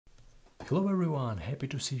Hello everyone, happy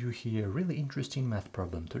to see you here. Really interesting math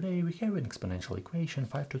problem. Today we have an exponential equation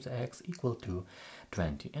 5 to the x equal to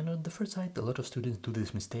 20. And on the first side, a lot of students do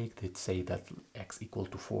this mistake. They say that x equal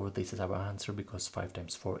to 4, this is our answer because 5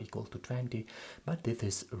 times 4 equal to 20. But this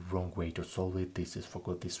is a wrong way to solve it. This is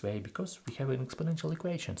forgot this way because we have an exponential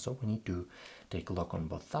equation. So we need to take log on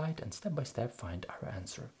both sides and step by step find our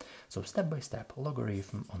answer. So step by step,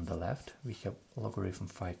 logarithm on the left, we have logarithm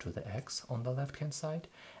 5 to the x on the left hand side.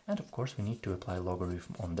 And of course we need to apply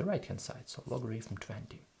logarithm on the right hand side, so logarithm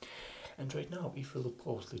 20. And right now if we look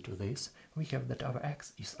closely to this, we have that our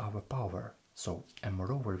x is our power, so and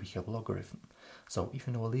moreover we have logarithm. So if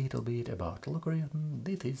you know a little bit about logarithm,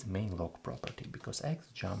 this is main log property because x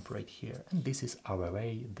jump right here, and this is our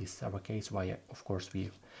way, this is our case why of course we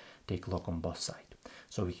take log on both sides.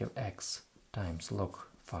 So we have x times log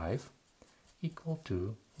 5 equal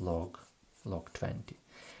to log 20.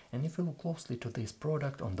 And if we look closely to this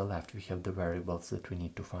product on the left, we have the variables that we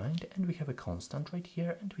need to find, and we have a constant right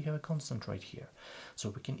here, and we have a constant right here. So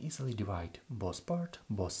we can easily divide both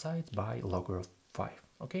sides by log of 5,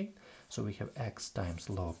 okay? So we have x times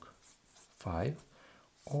log 5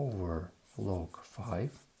 over log 5,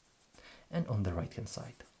 and on the right hand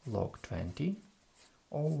side, log 20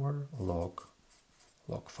 over log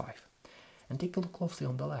 5. And take a look closely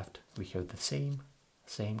on the left, we have the same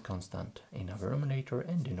constant in our numerator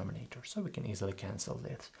and denominator, so we can easily cancel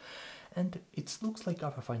this. And it looks like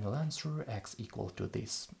our final answer, x equal to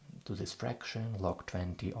this fraction, log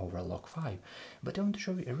 20 over log 5. But I want to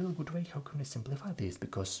show you a really good way how can we simplify this,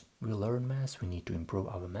 because we learn math, we need to improve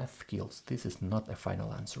our math skills. This is not a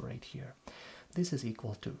final answer right here. This is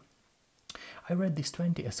equal to, I read this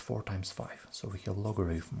 20 as 4 times 5, so we have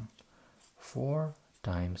logarithm 4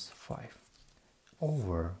 times 5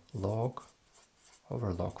 over log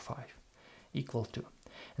 5 equal to,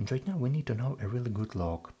 and right now we need to know a really good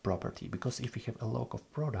log property, because if we have a log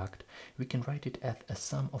of product we can write it as a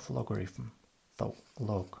sum of logarithm. So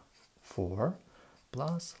log 4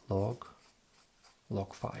 plus log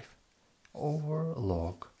 5 over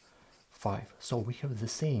log 5. So we have the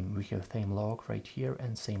same, log right here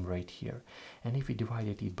and same right here. And if we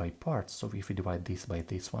divided it by parts, so if we divide this by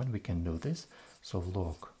this one, we can do this. So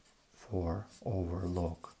log 4 over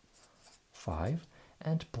log 5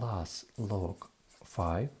 and plus log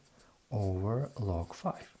 5 over log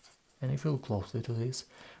 5. And if you look closely to this,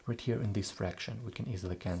 right here in this fraction, we can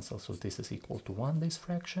easily cancel. So this is equal to 1, this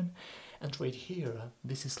fraction. And right here,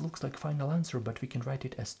 this looks like final answer, but we can write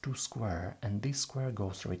it as 2 square. And this square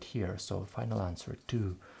goes right here. So final answer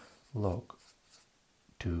 2 log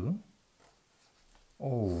 2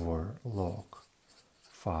 over log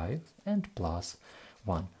 5 and plus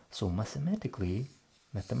 1. So mathematically,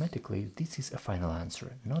 this is a final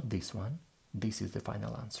answer, not this one. This is the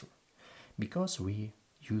final answer, because we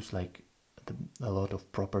use like a lot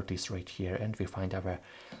of properties right here, and we find our,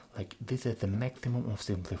 like, this is the maximum of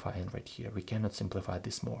simplifying right here. We cannot simplify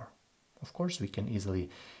this more. Of course, we can easily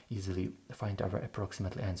find our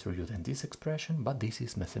approximate answer using this expression, but this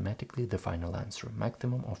is mathematically the final answer,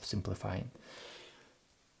 maximum of simplifying.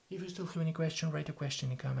 If you still have any question, write a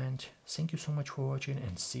question in comment. Thank you so much for watching,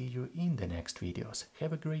 and see you in the next videos.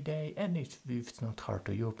 Have a great day, and if it's not hard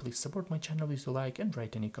to you, please support my channel with a like and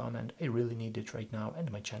write any comment. I really need it right now,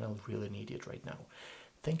 and my channel really needs it right now.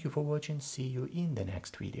 Thank you for watching. See you in the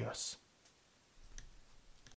next videos.